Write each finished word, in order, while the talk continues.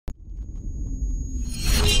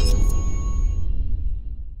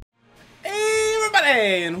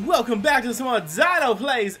Hey, and welcome back to some more Dino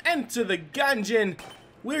Plays Enter the Gungeon.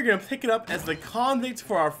 We're gonna pick it up as the convict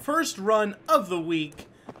for our first run of the week.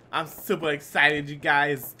 I'm super excited, you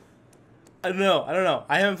guys. I don't know.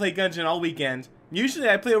 I haven't played Gungeon all weekend. Usually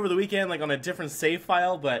I play over the weekend, like on a different save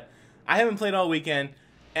file, but I haven't played all weekend,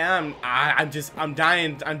 and I'm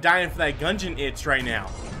dying for that Gungeon itch right now.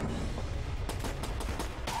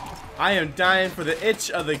 I am dying for the itch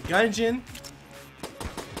of the Gungeon.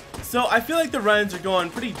 So I feel like the runs are going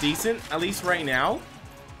pretty decent, at least right now,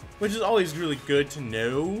 which is always really good to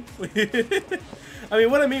know. I mean,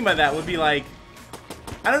 what I mean by that would be like,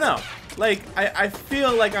 I don't know, like I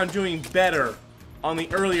feel like I'm doing better on the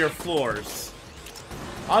earlier floors.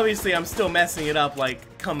 Obviously, I'm still messing it up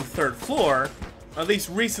like come third floor. At least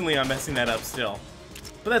recently I'm messing that up still.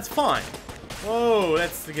 But that's fine. Whoa,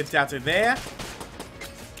 let's get down to there.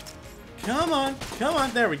 Come on,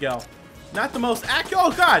 there we go. Not the most accurate.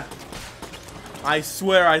 Oh god! I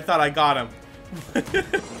swear I thought I got him.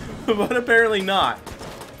 But apparently not.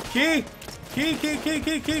 Key! Key!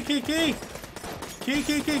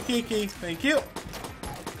 Thank you.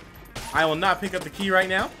 I will not pick up the key right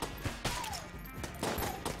now.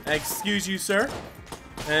 Excuse you, sir.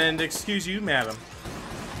 And excuse you, madam.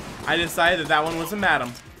 I decided that one was a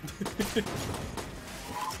madam.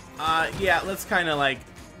 Yeah, let's kind of like...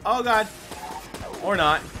 Oh god. Or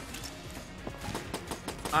not.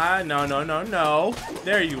 No.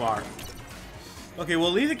 There you are. Okay,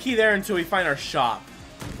 we'll leave the key there until we find our shop.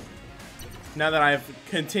 Now that I've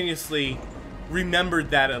continuously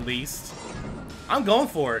remembered that at least. I'm going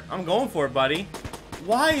for it. I'm going for it, buddy.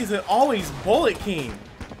 Why is it always Bullet King?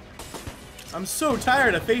 I'm so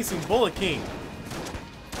tired of facing Bullet King.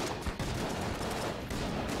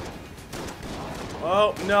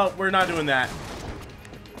 Oh, no, we're not doing that.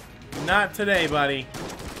 Not today, buddy.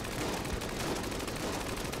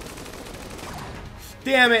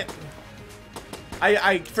 Damn it! I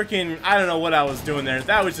don't know what I was doing there.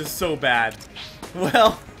 That was just so bad.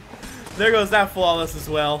 Well, there goes that flawless as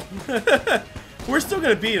well. We're still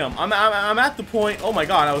gonna beat him. I'm at the point. Oh my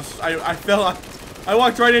god! I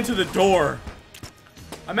walked right into the door.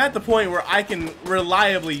 I'm at the point where I can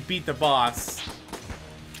reliably beat the boss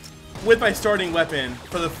with my starting weapon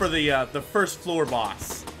for the first floor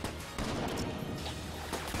boss.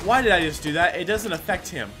 Why did I just do that? It doesn't affect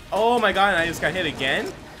him. Oh my god, and I just got hit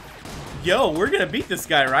again? Yo, we're gonna beat this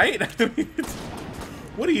guy, right?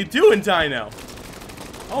 What are you doing, Dino?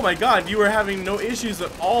 Oh my god, you were having no issues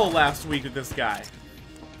at all last week with this guy.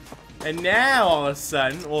 And now, all of a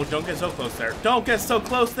sudden... Oh, don't get so close there. Don't get so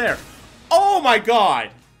close there! Oh my god!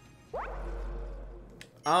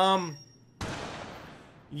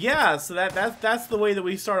 Yeah, so that's the way that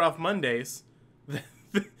we start off Mondays.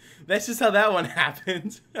 That's just how that one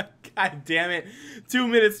happened. God damn it. 2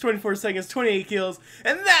 minutes, 24 seconds, 28 kills.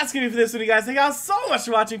 And that's going to be for this one, you guys. Thank y'all so much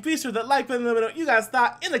for watching. Please hit that like button. Let me know what you guys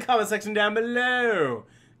thought in the comment section down below.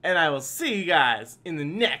 And I will see you guys in the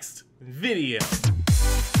next video.